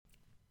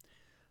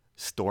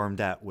stormed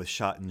at with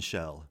shot and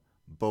shell.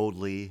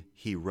 Boldly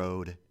he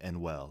rode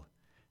and well.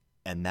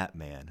 And that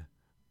man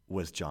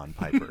was John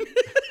Piper.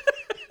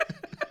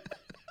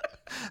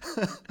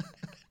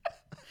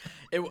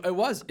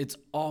 It's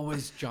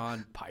always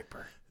John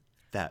Piper.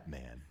 That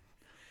man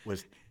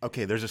was...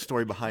 Okay, there's a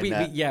story behind We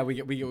that.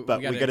 But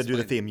we got to do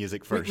the theme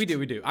music first. We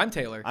do. I'm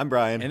Taylor. I'm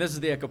Brian. And this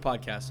is the Echo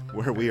Podcast.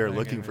 Where we are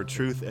looking for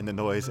truth in the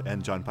noise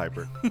and John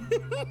Piper.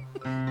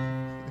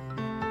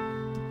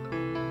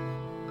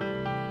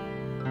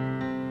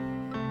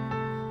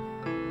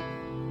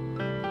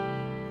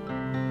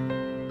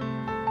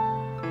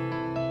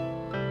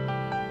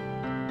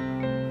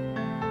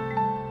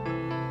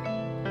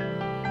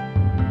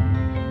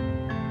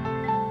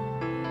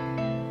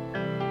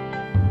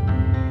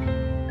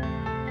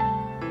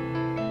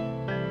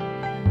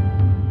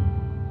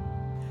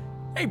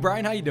 Hey,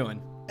 Brian, how you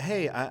doing?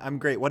 Hey, I'm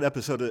great. What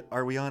episode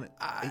are we on?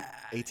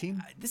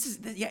 18? This is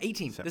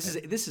 18.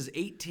 This is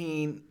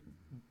 18,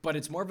 but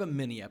it's more of a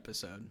mini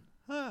episode.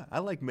 I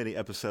like mini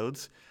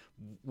episodes.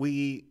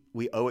 We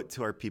owe it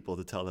to our people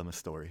to tell them a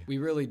story. We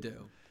really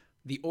do.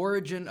 The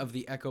origin of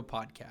the Echo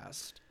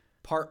Podcast,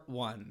 Part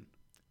 1.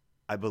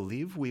 I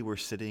believe we were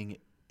sitting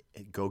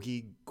at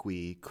Gogi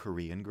Gui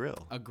Korean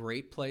Grill. A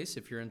great place.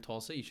 If you're in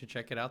Tulsa, you should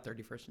check it out,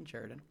 31st and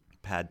Sheridan.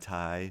 Pad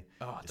Thai.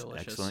 Oh,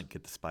 delicious. Excellent.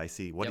 Get the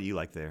spicy. What do you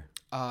like there?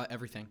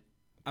 Everything.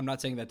 I'm not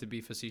saying that to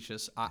be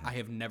facetious. I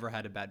have never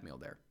had a bad meal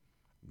there.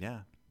 Yeah.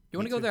 You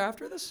want to go there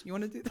after this? You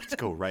want to do that? Let's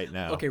go right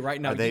now. Okay,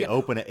 right now. Are they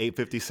open at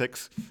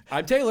 8:56?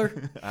 I'm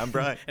Taylor. I'm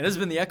Brian. And this has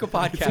been the Echo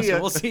Podcast.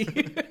 And we'll see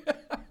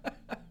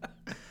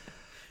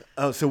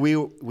you. So we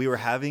were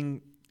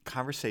having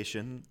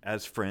conversation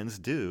as friends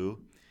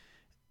do,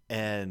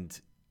 and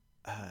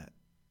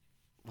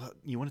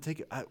you want to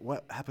take it?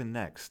 What happened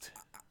next?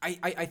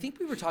 I think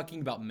we were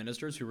talking about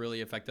ministers who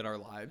really affected our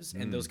lives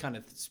and those kind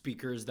of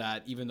speakers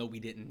that even though we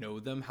didn't know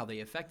them, how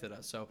they affected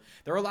us. So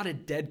there are a lot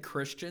of dead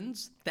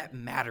Christians that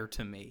matter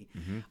to me.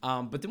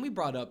 Mm-hmm. But then we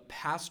brought up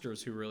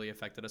pastors who really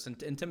affected us,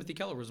 and Timothy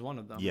Keller was one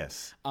of them.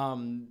 Yes.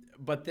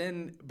 But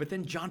then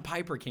John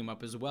Piper came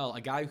up as well,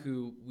 a guy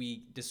who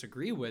we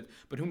disagree with,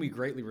 but whom we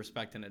greatly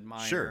respect and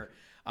admire. Sure.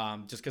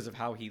 Just because of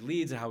how he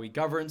leads and how he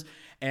governs.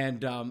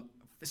 And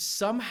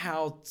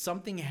somehow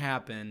something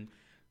happened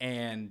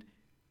and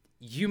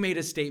you made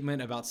a statement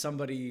about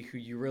somebody who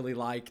you really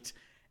liked,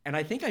 and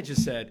I think I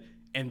just said,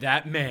 and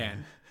that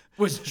man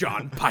was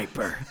John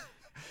Piper.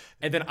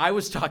 And then I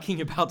was talking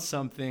about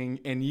something,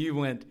 and you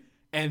went,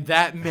 and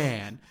that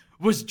man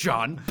was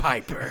John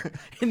Piper.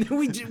 And then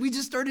we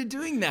just started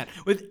doing that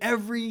with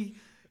every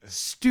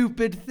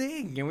stupid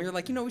thing. And we were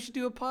like, we should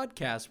do a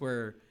podcast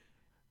where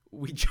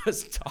we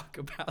just talk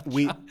about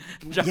John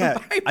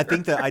Piper. I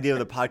think the idea of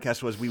the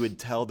podcast was we would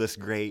tell this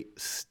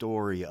great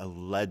story, a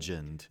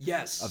legend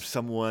of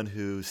someone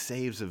who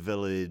saves a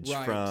village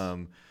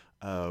from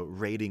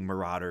raiding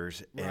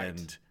marauders,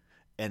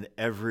 and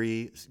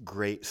every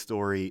great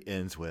story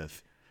ends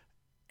with,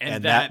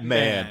 and that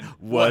man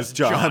was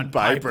John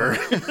Piper.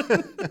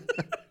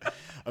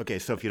 Okay,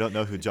 so if you don't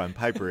know who John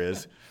Piper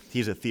is,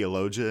 he's a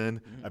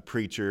theologian, a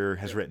preacher,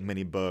 has written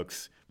many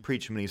books,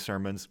 preached many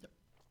sermons,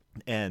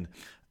 and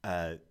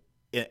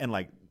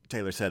like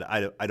Taylor said,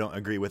 I don't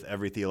agree with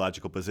every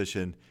theological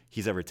position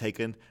he's ever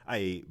taken.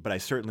 But I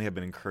certainly have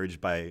been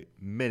encouraged by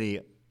many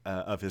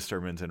of his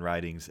sermons and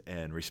writings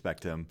and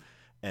respect him.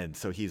 And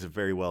so he's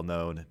very well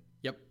known.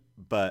 Yep.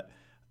 But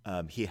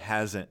he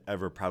hasn't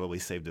ever probably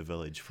saved a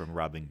village from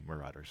robbing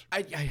marauders.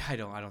 I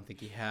don't think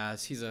he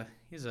has. He's a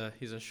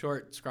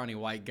short, scrawny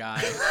white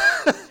guy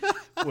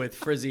with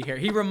frizzy hair.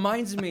 He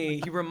reminds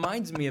me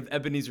of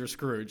Ebenezer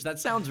Scrooge. That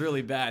sounds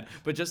really bad,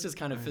 but just his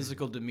kind of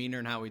physical demeanor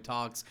and how he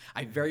talks,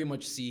 I very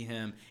much see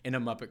him in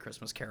A Muppet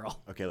Christmas Carol.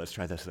 Okay, let's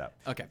try this out.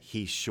 Okay.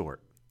 He's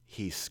short.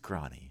 He's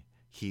scrawny.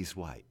 He's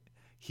white.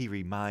 He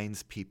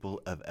reminds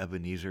people of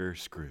Ebenezer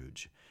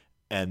Scrooge.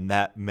 And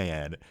that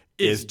man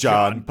is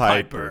John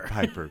Piper.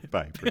 Piper.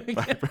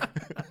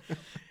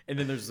 And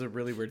then there's a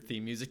really weird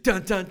theme music.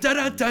 Dun, dun, dun,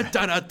 dun, dun,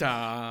 dun, dun,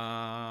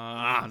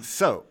 dun.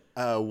 So,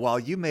 while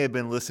you may have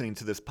been listening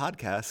to this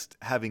podcast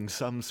having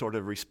some sort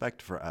of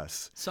respect for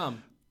us,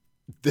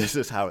 this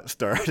is how it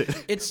started.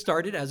 It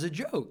started as a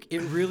joke. It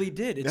really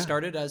did. It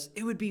started as,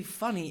 it would be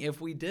funny if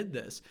we did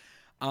this.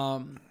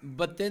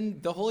 But then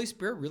the Holy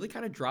Spirit really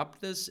kind of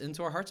dropped this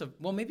into our hearts of,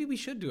 well, maybe we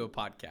should do a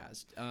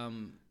podcast.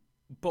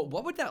 But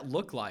what would that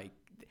look like?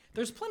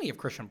 There's plenty of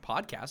Christian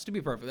podcasts, to be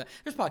perfect.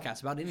 There's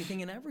podcasts about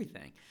anything and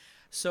everything.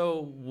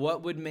 So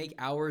what would make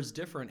ours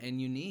different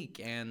and unique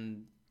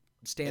and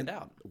stand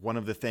out? One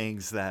of the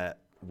things that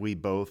we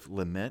both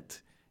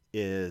lament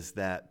is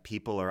that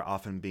people are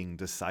often being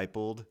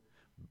discipled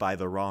by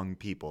the wrong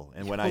people.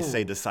 And when I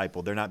say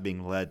disciple, they're not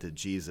being led to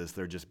Jesus.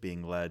 They're just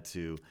being led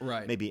to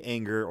maybe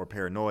anger or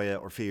paranoia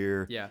or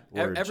fear. Yeah.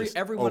 Or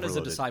Everyone is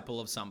a disciple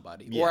of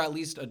somebody, or at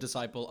least a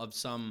disciple of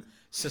some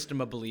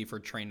system of belief or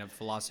train of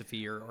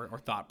philosophy or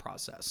thought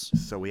process.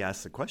 So we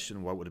asked the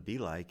question, what would it be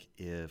like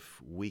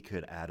if we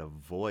could add a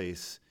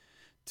voice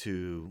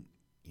to,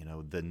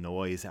 the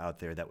noise out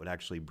there that would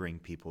actually bring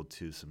people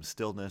to some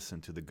stillness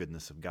and to the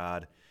goodness of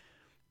God?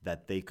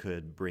 that they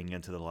could bring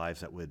into the lives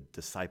that would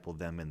disciple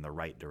them in the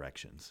right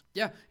directions.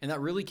 Yeah, and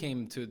that really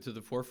came to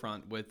the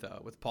forefront with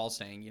Paul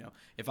saying,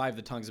 if I have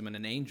the tongues of men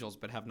and angels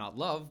but have not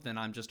love, then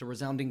I'm just a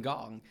resounding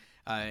gong.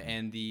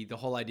 And the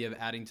whole idea of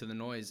adding to the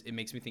noise, it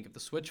makes me think of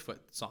the Switchfoot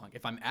song.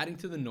 If I'm adding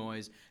to the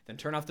noise, then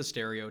turn off the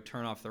stereo,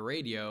 turn off the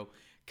radio,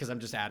 because I'm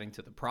just adding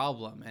to the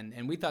problem.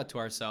 And we thought to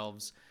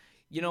ourselves,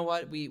 you know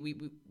what,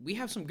 we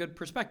have some good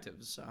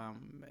perspectives,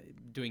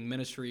 doing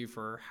ministry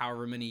for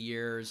however many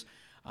years,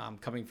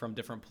 coming from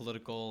different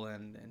political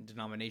and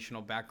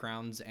denominational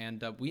backgrounds,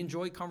 and we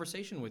enjoy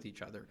conversation with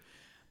each other.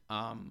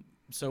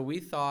 So we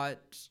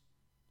thought,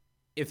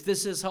 if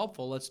this is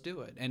helpful, let's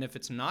do it. And if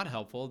it's not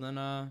helpful,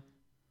 then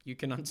you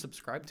can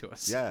unsubscribe to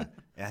us. Yeah.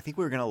 And I think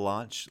we were going to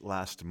launch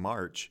last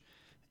March,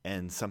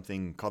 and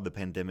something called the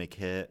pandemic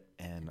hit,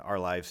 and our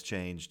lives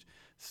changed.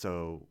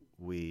 So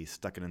we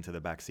stuck it into the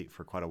back seat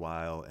for quite a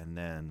while. And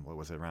then, what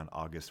was it, around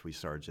August, we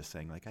started just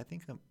saying, like, I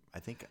think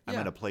I'm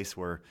at a place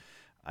where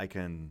I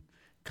can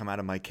come out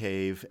of my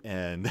cave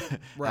and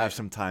have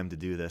some time to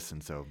do this.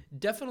 And so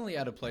definitely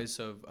at a place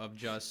of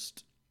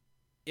just,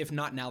 if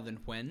not now, then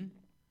when.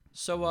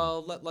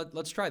 So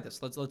let's try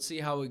this. Let's see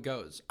how it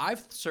goes.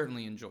 I've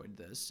certainly enjoyed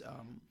this.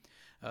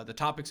 The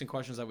topics and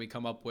questions that we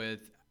come up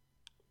with,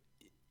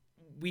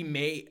 we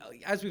may,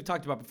 as we've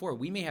talked about before,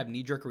 we may have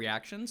knee-jerk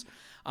reactions,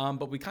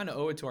 but we kind of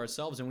owe it to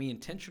ourselves, and we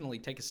intentionally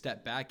take a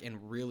step back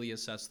and really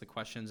assess the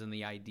questions and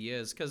the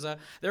ideas, because there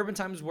have been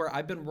times where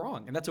I've been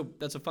wrong, and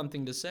that's a fun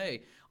thing to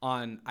say.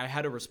 I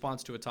had a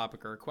response to a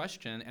topic or a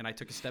question, and I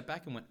took a step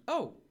back and went,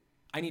 oh,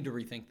 I need to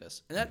rethink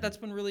this, and that's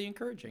been really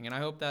encouraging, and I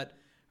hope that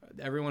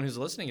everyone who's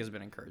listening has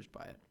been encouraged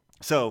by it.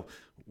 So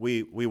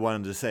we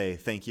wanted to say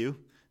thank you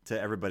to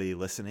everybody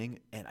listening.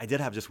 And I did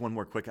have just one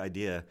more quick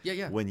idea.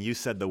 Yeah. When you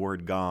said the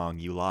word gong,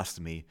 you lost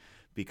me,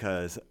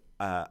 because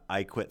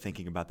I quit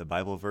thinking about the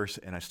Bible verse,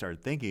 and I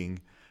started thinking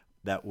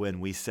that when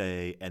we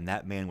say, and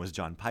that man was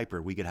John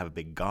Piper, we could have a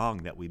big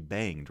gong that we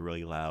banged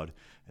really loud,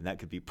 and that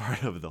could be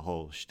part of the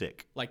whole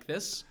shtick. Like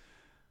this?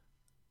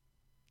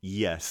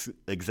 Yes,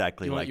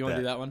 exactly like that. You want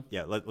to do that one?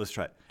 Yeah, let's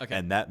try it. Okay.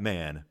 And that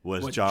man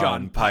was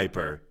John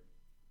Piper.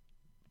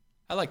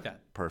 I like that.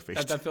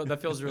 Perfect. That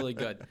feels really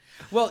good.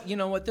 Well, you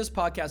know what? This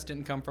podcast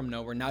didn't come from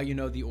nowhere. Now you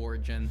know the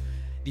origin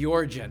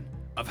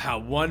of how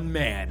one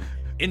man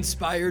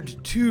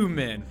inspired two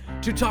men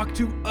to talk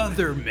to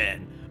other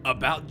men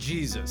about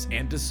Jesus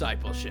and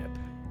discipleship.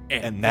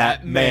 And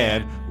that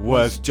man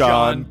was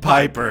John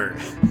Piper.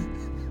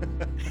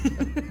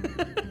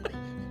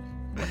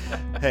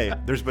 Hey,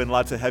 there's been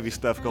lots of heavy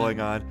stuff going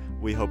on.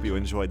 We hope you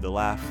enjoyed the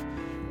laugh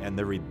and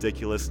the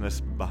ridiculousness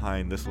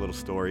behind this little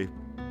story.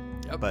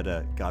 Yep.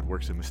 But God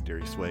works in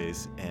mysterious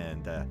ways,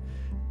 and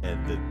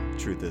the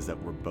truth is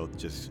that we're both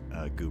just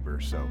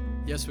goobers. So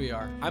yes, we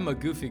are. I'm a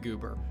goofy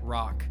goober.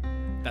 Rock.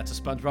 That's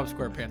a SpongeBob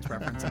SquarePants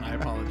reference, and I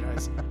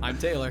apologize. I'm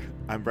Taylor.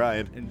 I'm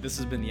Brian. And this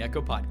has been the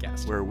Echo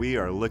Podcast, where we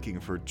are looking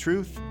for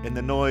truth in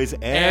the noise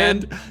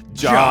and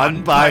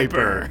John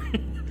Piper.